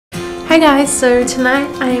Hi guys, so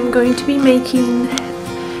tonight I am going to be making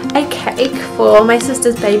a cake for my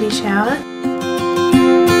sister's baby shower.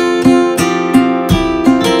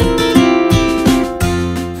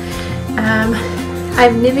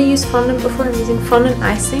 I've never used fondant before. I'm using fondant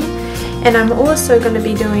icing, and I'm also going to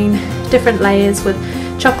be doing different layers with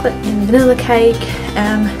chocolate and vanilla cake.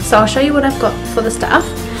 So I'll show you what I've got for the stuff.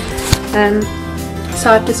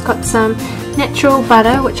 So I've just got some natural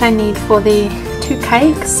butter, which I need for the 2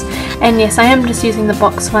 cakes, and yes, I am just using the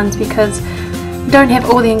box ones because I don't have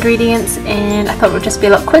all the ingredients, and I thought it would just be a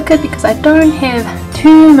lot quicker because I don't have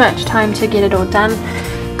too much time to get it all done.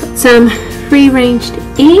 Got some free-ranged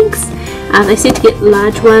eggs. They said to get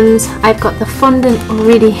large ones. I've got the fondant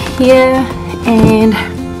already here, and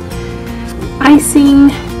icing,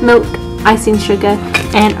 milk, icing sugar,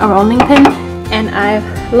 and a rolling pin, and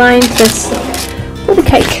I've lined this with a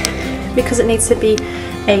cake because it needs to be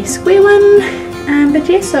a square one. But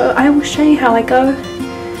yeah, so I will show you how I go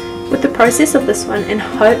with the process of this one, and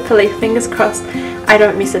hopefully, fingers crossed, I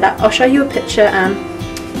don't mess it up. I'll show you a picture.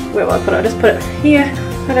 Where will I put it? I'll just put it here.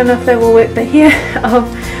 I don't know if that will work, but here of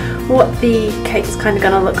what the cake is kind of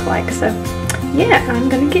going to look like. So yeah, I'm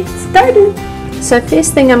going to get started. So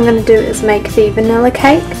first thing I'm going to do is make the vanilla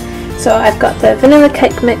cake. So I've got the vanilla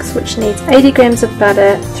cake mix, which needs 80 grams of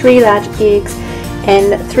butter, 3 large eggs,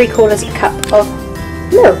 and 3/4 cup of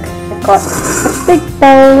milk. I've got a big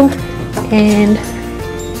bowl and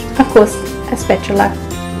of course a spatula.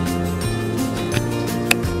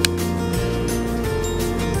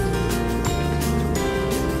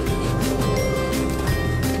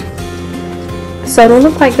 So it'll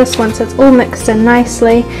look like this once it's all mixed in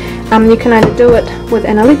nicely. You can either do it with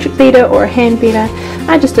an electric beater or a hand beater.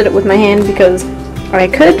 I just did it with my hand because I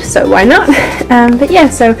could, so why not? But yeah,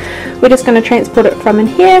 so we're just going to transport it from in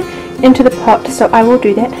here into the pot, so I will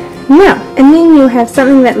do that now. And then you'll have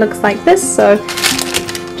something that looks like this. So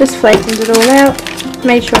just flattened it all out,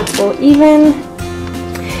 made sure it's all even,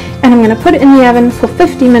 and I'm going to put it in the oven for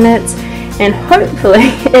 50 minutes. And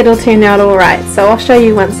hopefully it'll turn out alright, so I'll show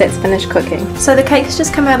you once that's finished cooking. So the cake's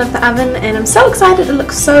just come out of the oven, and I'm so excited. It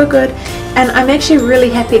looks so good, and I'm actually really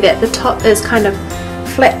happy that the top is kind of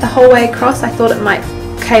flat the whole way across. I thought it might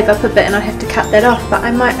cave up a bit and I'd have to cut that off, but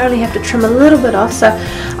I might only have to trim a little bit off, so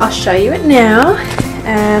I'll show you it now.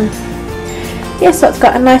 Yeah, so it's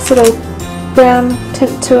got a nice little brown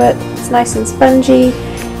tint to it. It's nice and spongy,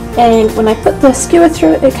 and when I put the skewer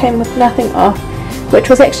through it, it came with nothing off, which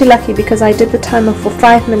was actually lucky because I did the timer for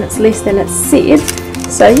 5 minutes less than it said.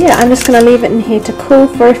 So yeah, I'm just going to leave it in here to cool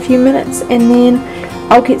for a few minutes, and then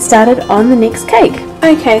I'll get started on the next cake.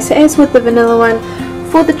 Okay, so as with the vanilla one,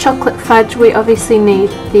 for the chocolate fudge we obviously need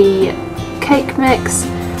the cake mix.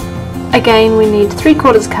 Again, we need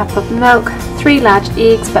 3/4 cup of milk, 3 large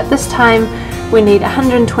eggs, but this time we need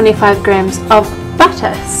 125 grams of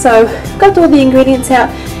butter. So got all the ingredients out,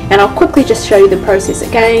 and I'll quickly just show you the process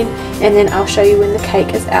again, and then I'll show you when the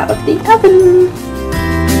cake is out of the oven.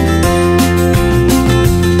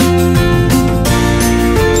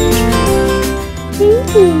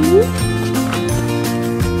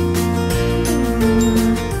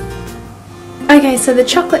 Okay, so the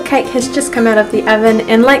chocolate cake has just come out of the oven,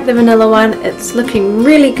 and like the vanilla one, it's looking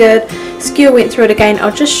really good. Skewer went through it again.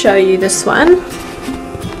 I'll just show you this one.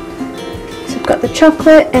 So I've got the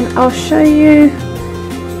chocolate, and I'll show you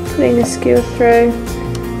putting the skewer through,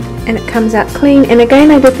 and it comes out clean. And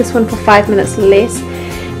again, I did this one for 5 minutes less,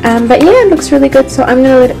 but yeah, it looks really good, so I'm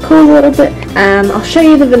going to let it cool a little bit. I'll show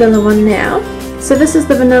you the vanilla one now. So this is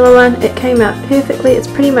the vanilla one. It came out perfectly. It's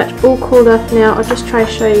pretty much all cooled off now. I'll just try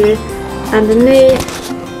to show you underneath.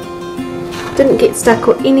 Didn't get stuck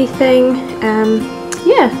or anything.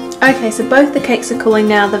 Yeah. Okay, so both the cakes are cooling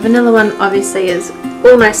now. The vanilla one obviously is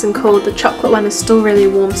all nice and cold. The chocolate one is still really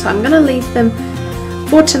warm, so I'm going to leave them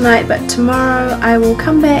for tonight, but tomorrow I will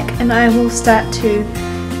come back and I will start to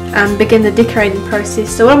begin the decorating process.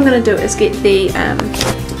 So what I'm going to do is get the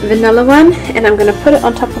vanilla one, and I'm going to put it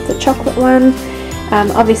on top of the chocolate one.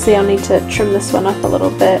 Obviously I'll need to trim this one up a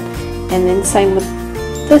little bit, and then same with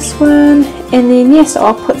this one. And then yes,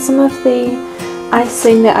 I'll put some of the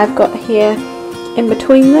icing that I've got here in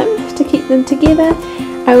between them to keep them together.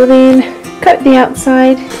 I will then coat the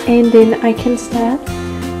outside, and then I can start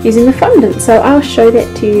using the fondant, so I'll show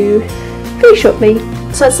that to you very shortly.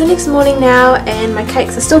 So it's the next morning now, and my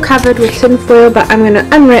cakes are still covered with tin foil, but I'm going to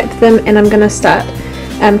unwrap them, and I'm going to start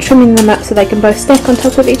trimming them up so they can both stack on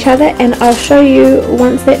top of each other, and I'll show you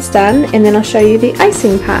once that's done, and then I'll show you the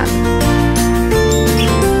icing part.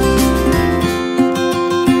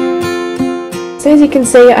 So as you can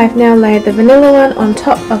see, I've now laid the vanilla one on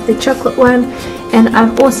top of the chocolate one, and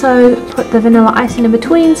I've also put the vanilla icing in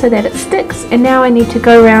between so that it sticks, and now I need to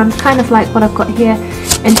go around kind of like what I've got here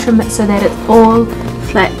and trim it so that it's all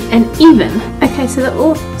flat and even. Okay, so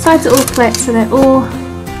the sides are all flat, so they're all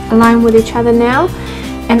aligned with each other now,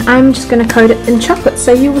 and I'm just going to coat it in chocolate,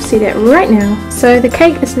 so you will see that right now. So the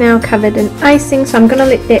cake is now covered in icing, so I'm going to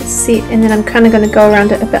let that set, and then I'm kind of going to go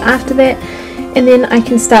around it a bit after that, and then I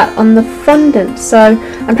can start on the fondant. So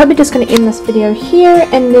I'm probably just going to end this video here,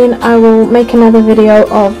 and then I will make another video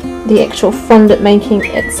of the actual fondant making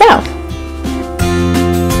itself.